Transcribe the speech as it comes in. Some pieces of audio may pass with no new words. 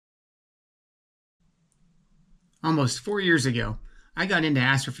Almost 4 years ago, I got into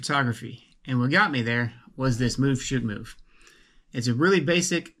astrophotography, and what got me there was this MoveShootMove. It's a really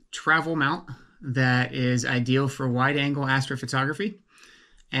basic travel mount that is ideal for wide-angle astrophotography,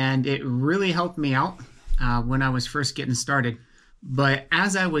 and it really helped me out when I was first getting started. But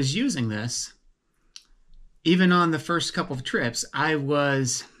as I was using this, even on the first couple of trips, I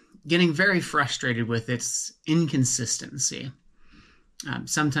was getting very frustrated with its inconsistency.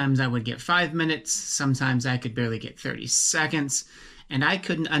 Sometimes I would get 5 minutes, sometimes I could barely get 30 seconds, and I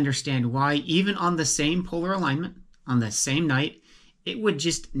couldn't understand why, even on the same polar alignment, on the same night, it would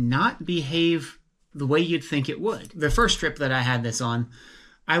just not behave the way you'd think it would. The first trip that I had this on,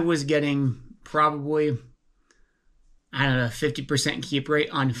 I was getting probably, 50% keep rate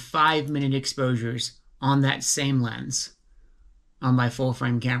on 5-minute exposures on that same lens on my full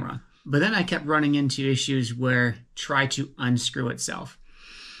frame camera. But then I kept running into issues where try to unscrew itself.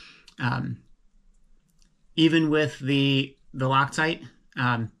 Even with the Loctite,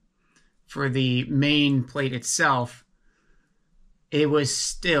 for the main plate itself, it was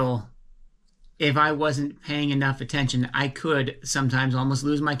still, if I wasn't paying enough attention, I could sometimes almost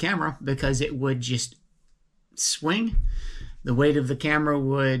lose my camera because it would just swing. The weight of the camera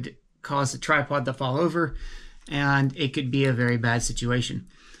would cause the tripod to fall over, and it could be a very bad situation.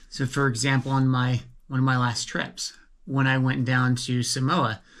 So for example, on one of my last trips, when I went down to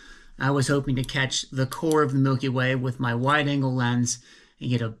Samoa, I was hoping to catch the core of the Milky Way with my wide angle lens and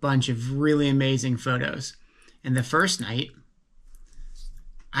get a bunch of really amazing photos. And the first night,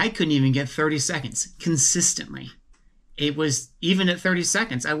 I couldn't even get 30 seconds consistently. It was, even at 30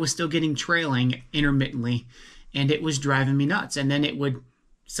 seconds, I was still getting trailing intermittently, and it was driving me nuts. And then it would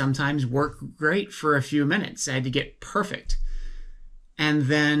sometimes work great for a few minutes. I had to get perfect. And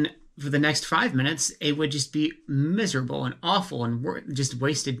then for the next 5 minutes, it would just be miserable and awful and just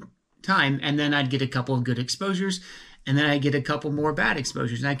wasted time. And then I'd get a couple of good exposures, and then I'd get a couple more bad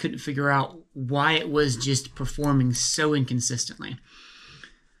exposures. And I couldn't figure out why it was just performing so inconsistently.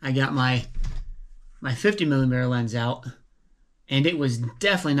 I got my 50mm lens out, and it was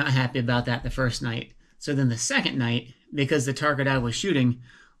definitely not happy about that the first night. So then the second night, because the target I was shooting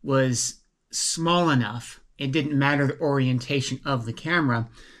was small enough, it didn't matter the orientation of the camera,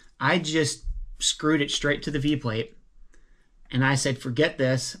 I just screwed it straight to the V plate. And I said, forget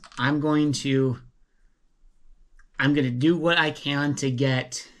this. I'm going to do what I can to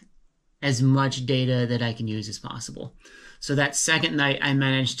get as much data that I can use as possible. So that second night, I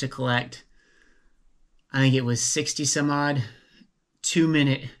managed to collect, I think it was 60 some odd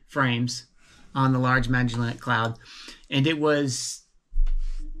 2-minute frames on the Large Magellanic Cloud. And it was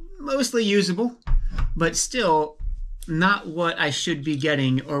mostly usable, but still not what I should be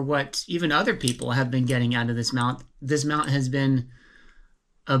getting or what even other people have been getting out of this mount. This mount has been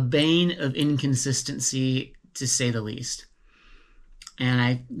a bane of inconsistency, to say the least. And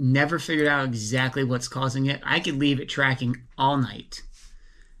I never figured out exactly what's causing it. I could leave it tracking all night,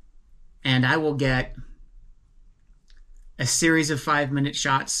 and I will get a series of 5-minute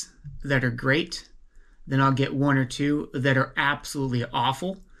shots that are great. Then I'll get 1 or 2 that are absolutely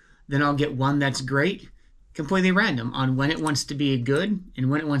awful. Then I'll get 1 that's great, completely random on when it wants to be good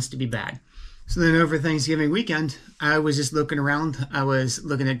and when it wants to be bad. So then over Thanksgiving weekend, I was just looking around. I was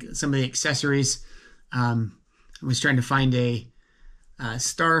looking at some of the accessories. I was trying to find a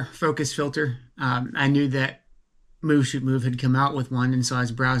star focus filter. I knew that MoveShootMove had come out with one, and so I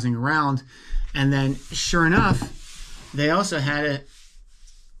was browsing around. And then sure enough, they also had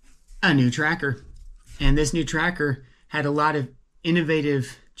a new tracker. And this new tracker had a lot of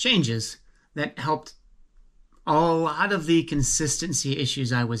innovative changes that helped a lot of the consistency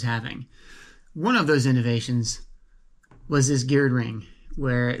issues I was having. One of those innovations was this geared ring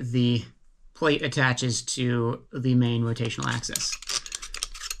where the plate attaches to the main rotational axis.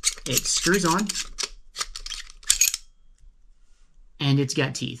 It screws on, and it's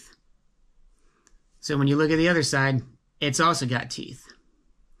got teeth. So when you look at the other side, it's also got teeth.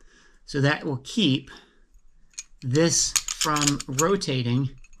 So that will keep this from rotating.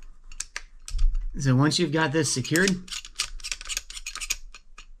 So once you've got this secured,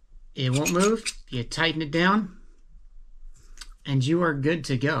 it won't move. You tighten it down, and you are good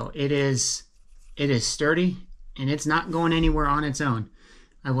to go. It is sturdy, and it's not going anywhere on its own.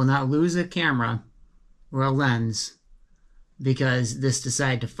 I will not lose a camera or a lens because this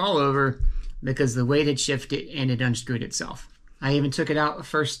decided to fall over because the weight had shifted and it unscrewed itself. I even took it out the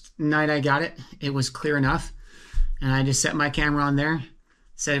first night I got it. It was clear enough, and I just set my camera on there,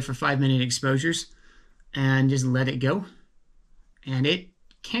 set it for 5-minute exposures, and just let it go. And it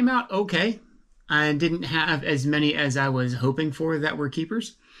came out okay. I didn't have as many as I was hoping for that were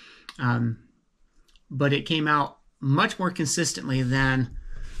keepers. but it came out much more consistently than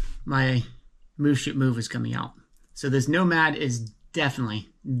my MoveShootMove was coming out. So this Nomad is definitely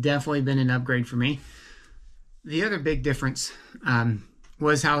been an upgrade for me. The other big difference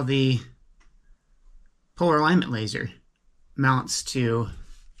was how the polar alignment laser mounts to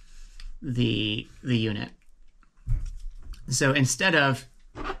the unit. So instead of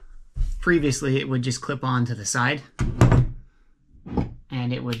previously it would just clip on to the side,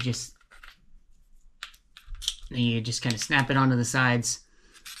 and it would just, you just kind of snap it onto the sides,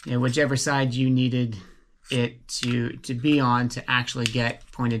 whichever side you needed it to be on to actually get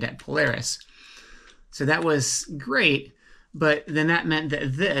pointed at Polaris. So that was great, but then that meant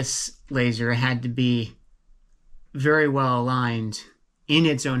that this laser had to be very well aligned in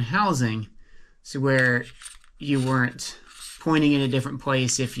its own housing, so where you weren't pointing in a different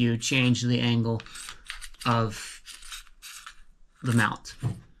place if you changed the angle of the mount.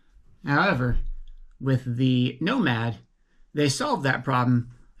 However, with the Nomad, they solved that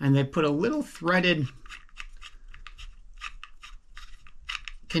problem, and they put a little threaded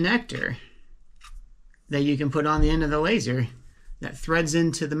connector that you can put on the end of the laser that threads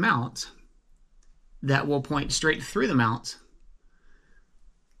into the mount that will point straight through the mount.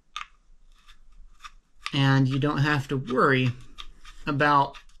 And you don't have to worry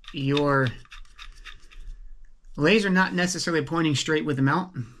about your laser not necessarily pointing straight with the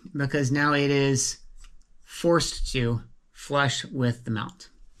mount, because now it is forced to flush with the mount.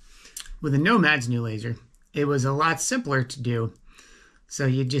 With the Nomad's new laser, it was a lot simpler to do. So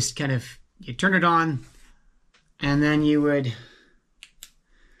you just you turn it on, and then you would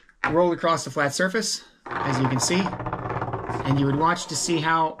roll across the flat surface, as you can see, and you would watch to see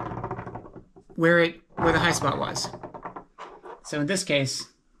where the high spot was. So in this case,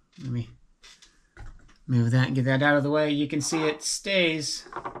 let me move that and get that out of the way. You can see it stays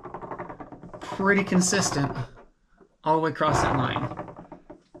pretty consistent all the way across that line.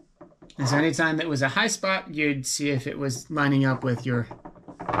 And so anytime it was a high spot, you'd see if it was lining up with your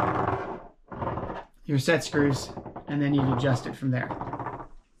set screws, and then you'd adjust it from there.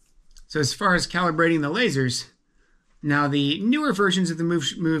 So as far as calibrating the lasers, now the newer versions of the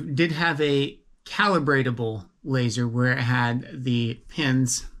MoveShootMove did have a calibratable laser where it had the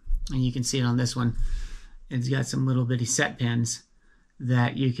pins, and you can see it on this one. It's got some little bitty set pins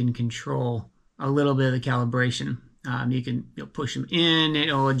that you can control a little bit of the calibration. You'll push them in,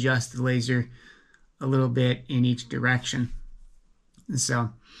 it'll adjust the laser a little bit in each direction. And so,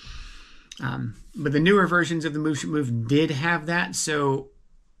 but the newer versions of the MoveShootMove did have that, so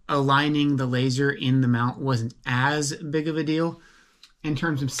aligning the laser in the mount wasn't as big of a deal. In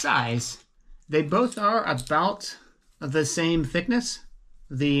terms of size, they both are about the same thickness.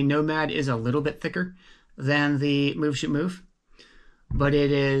 The Nomad is a little bit thicker than the MoveShootMove, but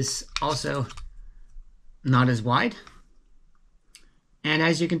it is also not as wide. And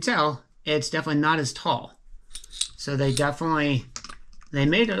as you can tell, it's definitely not as tall. So they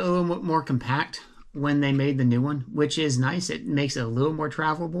made it a little bit more compact when they made the new one, which is nice. It makes it a little more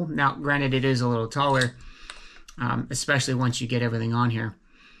travelable. Now, granted, it is a little taller, especially once you get everything on here.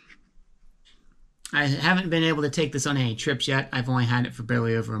 I haven't been able to take this on any trips yet. I've only had it for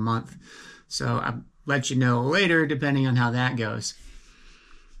barely over a month. So I'll let you know later, depending on how that goes.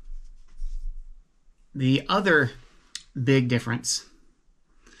 The other big difference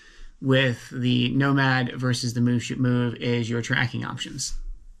with the Nomad versus the MoveShootMove is your tracking options.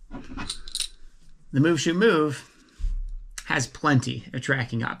 The MoveShootMove has plenty of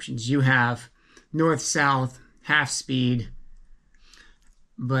tracking options. You have north, south, half speed,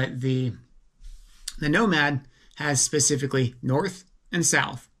 but the Nomad has specifically north and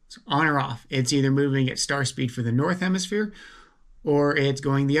south, so on or off. It's either moving at star speed for the north hemisphere, or it's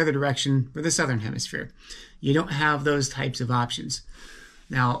going the other direction for the southern hemisphere. You don't have those types of options.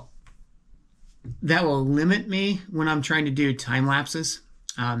 Now, that will limit me when I'm trying to do time lapses,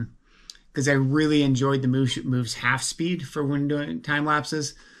 because I really enjoyed the MoveShootMove's half speed for when doing time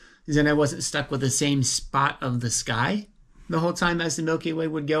lapses, because then I wasn't stuck with the same spot of the sky the whole time as the Milky Way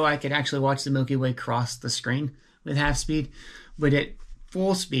would go. I could actually watch the Milky Way cross the screen with half speed, but at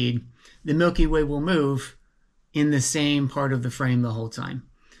full speed, the Milky Way will move in the same part of the frame the whole time.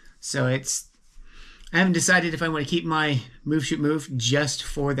 So I haven't decided if I want to keep my MoveShootMove just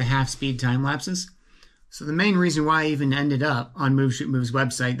for the half speed time lapses. So the main reason why I even ended up on MoveShootMove's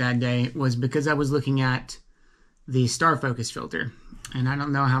website that day was because I was looking at the star focus filter. And I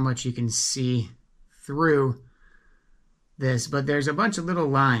don't know how much you can see through this, but there's a bunch of little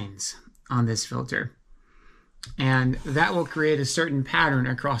lines on this filter. And that will create a certain pattern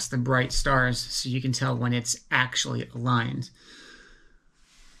across the bright stars so you can tell when it's actually aligned.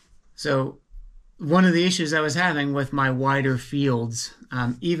 So one of the issues I was having with my wider fields,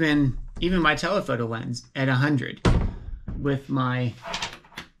 even my telephoto lens at 100 with my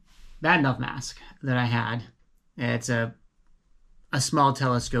Bahtinov mask that I had. It's a small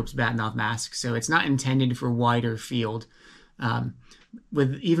telescope's Bahtinov mask, so it's not intended for wider field.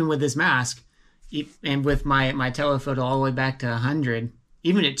 Even with this mask, and with my telephoto all the way back to 100,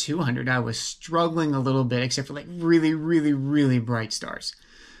 even at 200, I was struggling a little bit, except for like really, really, really bright stars.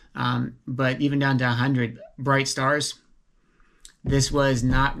 But even down to 100 bright stars, this was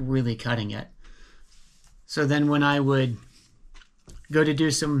not really cutting it. So then when I would go to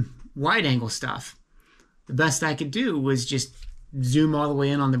do some wide angle stuff, the best I could do was just zoom all the way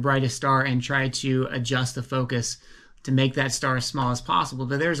in on the brightest star and try to adjust the focus to make that star as small as possible.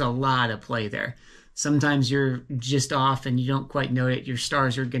 But there's a lot of play there. Sometimes you're just off and you don't quite know it. Your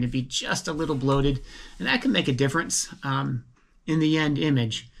stars are going to be just a little bloated, and that can make a difference in the end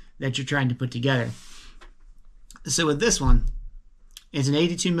image that you're trying to put together. So with this one, it's an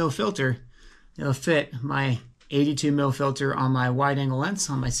 82mm filter. It'll fit my 82mm filter on my wide angle lens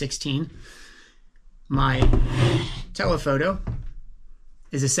on my 16. My telephoto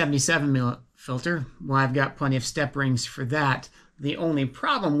is a 77mm filter. Well, I've got plenty of step rings for that. The only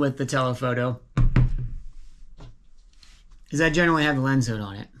problem with the telephoto is I generally have the lens hood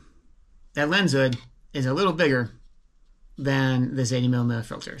on it. That lens hood is a little bigger than this 80mm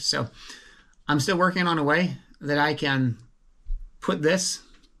filter. So I'm still working on a way that I can put this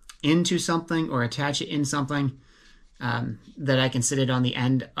into something or attach it in something that I can sit it on the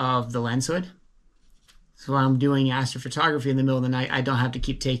end of the lens hood. So when I'm doing astrophotography in the middle of the night, I don't have to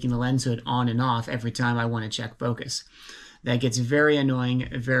keep taking the lens hood on and off every time I want to check focus. That gets very annoying,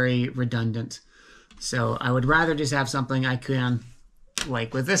 very redundant. So I would rather just have something I can,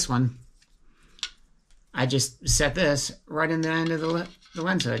 like with this one, I just set this right in the end of the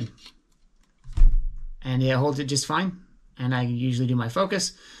lens hood. And it holds it just fine. And I usually do my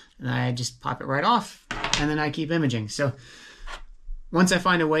focus, and I just pop it right off, and then I keep imaging. So once I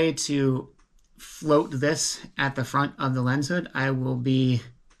find a way to float this at the front of the lens hood, I will be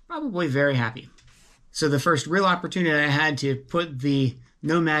probably very happy. So the first real opportunity I had to put the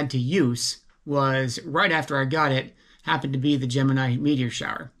Nomad to use was right after I got it, happened to be the Gemini meteor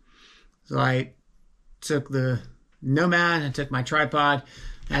shower. So I took the Nomad, I took my tripod,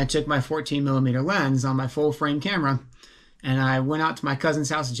 and I took my 14mm lens on my full frame camera, and I went out to my cousin's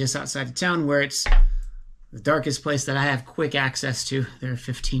house just outside of town, where it's the darkest place that I have quick access to. They're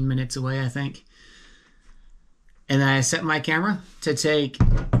 15 minutes away, I think. And I set my camera to take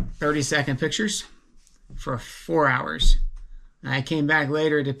 30-second pictures for 4 hours. And I came back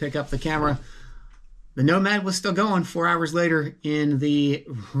later to pick up the camera. The Nomad was still going 4 hours later in the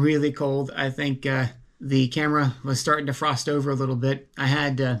really cold. I think the camera was starting to frost over a little bit. I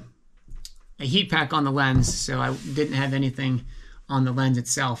had a heat pack on the lens, so I didn't have anything on the lens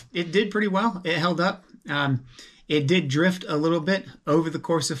itself. It did pretty well. It held up. It did drift a little bit over the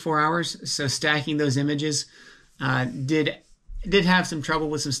course of 4 hours, so stacking those images did have some trouble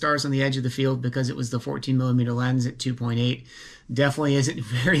with some stars on the edge of the field because it was the 14mm lens at 2.8. Definitely isn't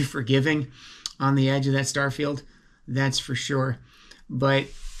very forgiving on the edge of that star field, that's for sure. But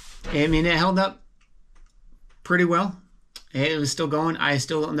I mean, it held up pretty well. It was still going. I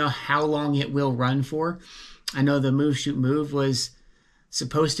still don't know how long it will run for. I know the MoveShootMove was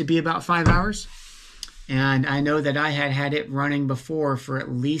supposed to be about 5 hours, and I know that I had it running before for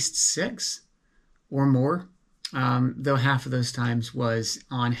at least 6 or more. Though half of those times was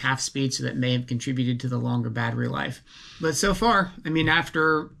on half speed, so that may have contributed to the longer battery life. But so far, I mean,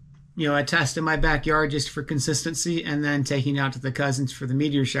 after a test in my backyard just for consistency, and then taking it out to the cousins for the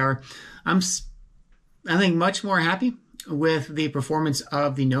meteor shower, I think much more happy with the performance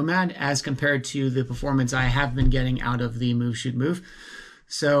of the Nomad as compared to the performance I have been getting out of the MoveShootMove.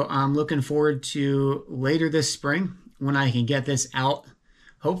 So I'm looking forward to later this spring when I can get this out.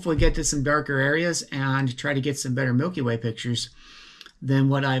 Hopefully get to some darker areas and try to get some better Milky Way pictures than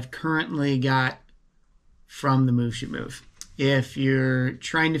what I've currently got from the MoveShootMove. If you're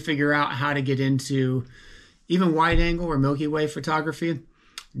trying to figure out how to get into even wide angle or Milky Way photography,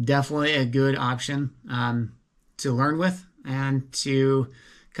 definitely a good option to learn with and to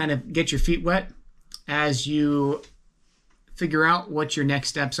kind of get your feet wet as you figure out what your next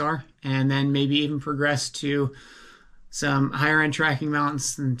steps are, and then maybe even progress to some higher end tracking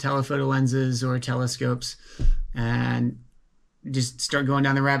mounts and telephoto lenses or telescopes, and just start going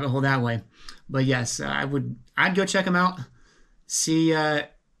down the rabbit hole that way. But yes, I'd go check them out, see if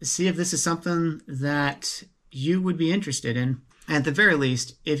this is something that you would be interested in. At the very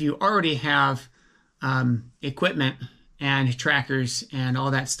least, if you already have equipment and trackers and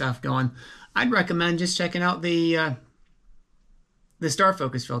all that stuff going, I'd recommend just checking out the star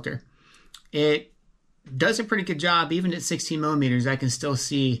focus filter. It does a pretty good job. Even at 16 millimeters, I can still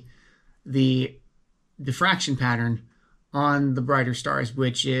see the diffraction pattern on the brighter stars,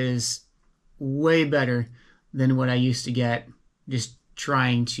 which is way better than what I used to get just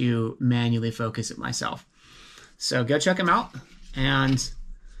trying to manually focus it myself. So go check them out and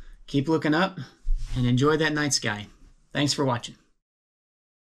keep looking up and enjoy that night sky. Thanks for watching.